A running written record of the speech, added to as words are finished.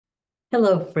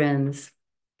Hello, friends.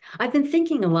 I've been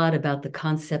thinking a lot about the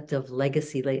concept of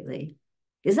legacy lately.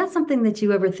 Is that something that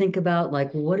you ever think about?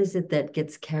 Like, what is it that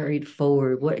gets carried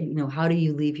forward? How do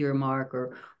you leave your mark?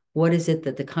 Or what is it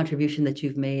that the contribution that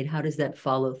you've made, how does that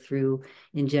follow through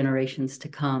in generations to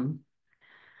come?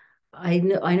 I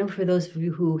know for those of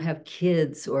you who have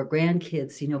kids or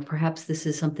grandkids, perhaps this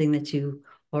is something that you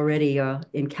already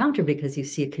encounter because you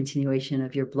see a continuation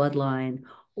of your bloodline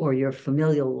or your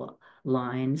familial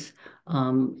lines,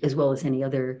 as well as any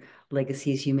other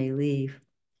legacies you may leave.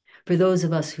 For those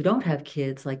of us who don't have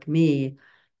kids like me,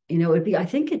 I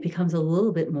think it becomes a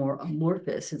little bit more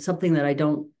amorphous. It's something that I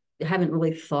don't haven't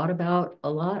really thought about a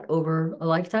lot over a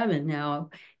lifetime. And now,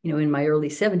 in my early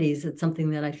 70s, it's something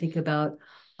that I think about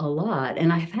a lot.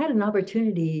 And I've had an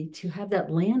opportunity to have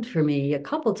that land for me a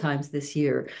couple times this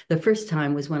year. The first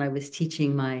time was when I was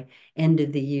teaching my end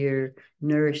of the year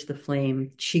Nourish the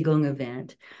Flame Qigong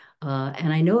event.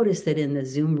 And I noticed that in the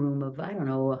Zoom room of, I don't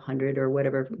know, 100 or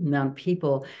whatever amount of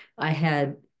people, I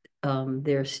had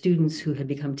their students who had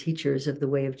become teachers of the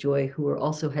Way of Joy, who were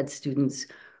also had students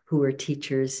who were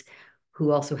teachers, who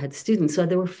also had students. So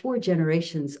there were four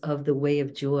generations of the Way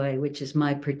of Joy, which is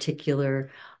my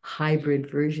particular hybrid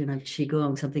version of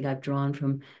Qigong, something I've drawn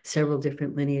from several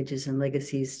different lineages and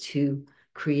legacies to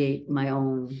create my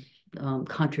own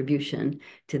contribution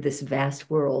to this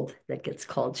vast world that gets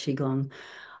called Qigong.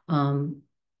 Um,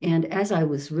 and as I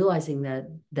was realizing that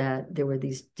there were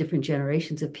these different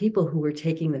generations of people who were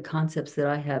taking the concepts that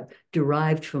I have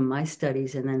derived from my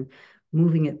studies and then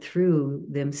moving it through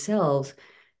themselves,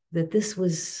 that this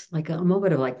was like a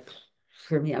moment of like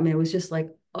for me. I mean, it was just like,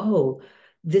 oh,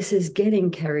 this is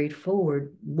getting carried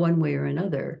forward one way or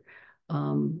another.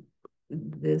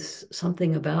 This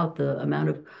something about the amount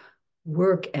of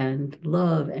work and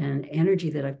love and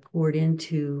energy that I've poured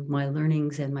into my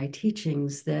learnings and my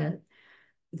teachings that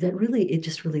really, it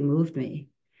just really moved me.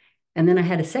 And then I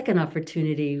had a second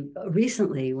opportunity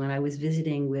recently when I was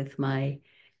visiting with my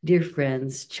dear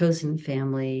friends, chosen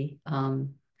family,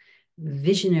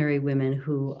 visionary women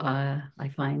who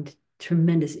I find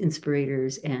tremendous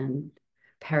inspirators and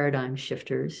paradigm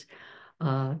shifters,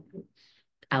 uh,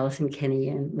 Allison Kenny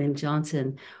and Lynn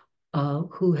Johnson,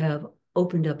 who have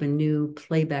opened up a new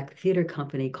playback theater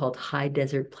company called High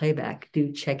Desert Playback.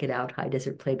 Do check it out,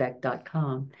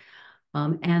 highdesertplayback.com.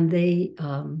 And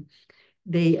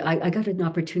I got an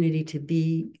opportunity to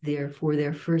be there for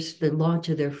the launch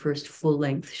of their first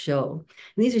full-length show.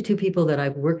 And these are two people that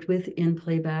I've worked with in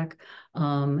playback,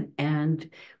 and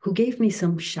who gave me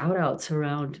some shout outs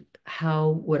around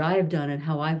how what I have done and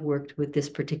how I've worked with this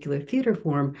particular theater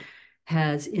form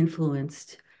has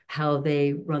influenced how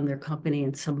they run their company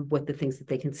and some of what the things that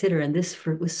they consider. And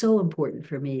was so important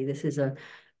for me. This is an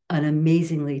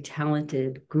amazingly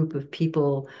talented group of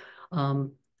people,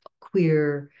 um,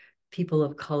 queer people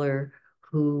of color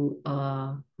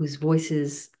whose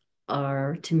voices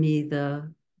are to me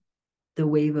the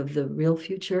wave of the real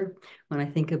future when I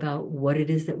think about what it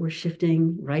is that we're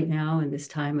shifting right now in this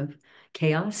time of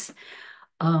chaos.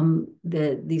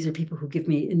 That these are people who give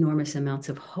me enormous amounts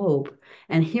of hope.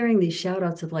 And hearing these shout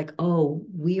outs of like, oh,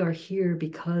 we are here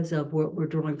because of what we're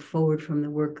drawing forward from the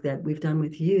work that we've done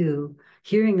with you,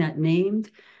 hearing that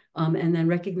named, and then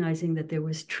recognizing that there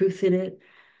was truth in it.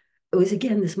 It was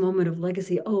again this moment of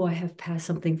legacy. Oh, I have passed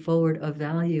something forward of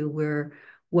value where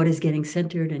what is getting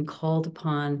centered and called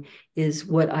upon is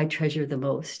what I treasure the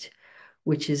most,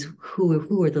 which is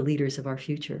who are the leaders of our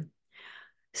future.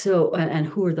 So, and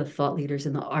who are the thought leaders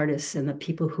and the artists and the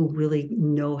people who really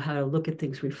know how to look at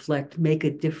things, reflect, make a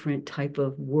different type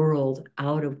of world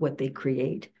out of what they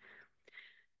create.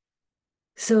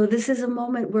 So this is a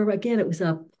moment where, again, it was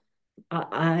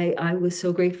I was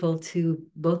so grateful to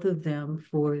both of them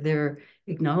for their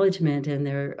acknowledgement and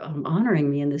their honoring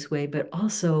me in this way, but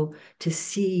also to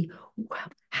see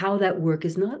how that work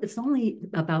is not, it's not only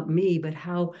about me, but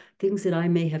how things that I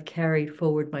may have carried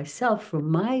forward myself from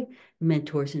my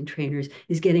mentors and trainers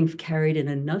is getting carried in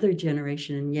another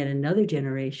generation and yet another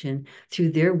generation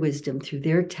through their wisdom, through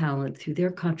their talent, through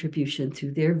their contribution,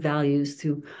 through their values,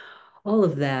 through all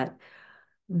of that.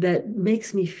 That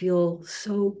makes me feel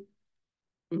so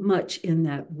much in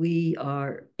that we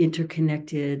are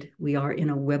interconnected, we are in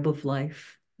a web of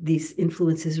life. These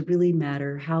influences really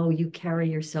matter. How you carry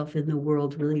yourself in the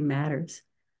world really matters.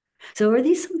 So, are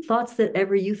these some thoughts that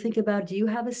ever you think about? Do you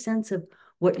have a sense of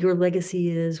what your legacy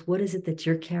is? What is it that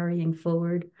you're carrying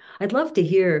forward? I'd love to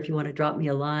hear if you want to drop me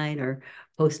a line or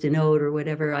post a note or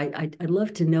whatever. I'd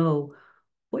love to know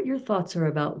what your thoughts are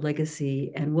about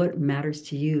legacy and what matters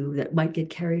to you that might get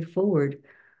carried forward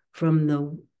from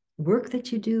the work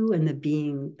that you do and the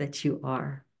being that you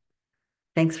are.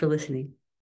 Thanks for listening.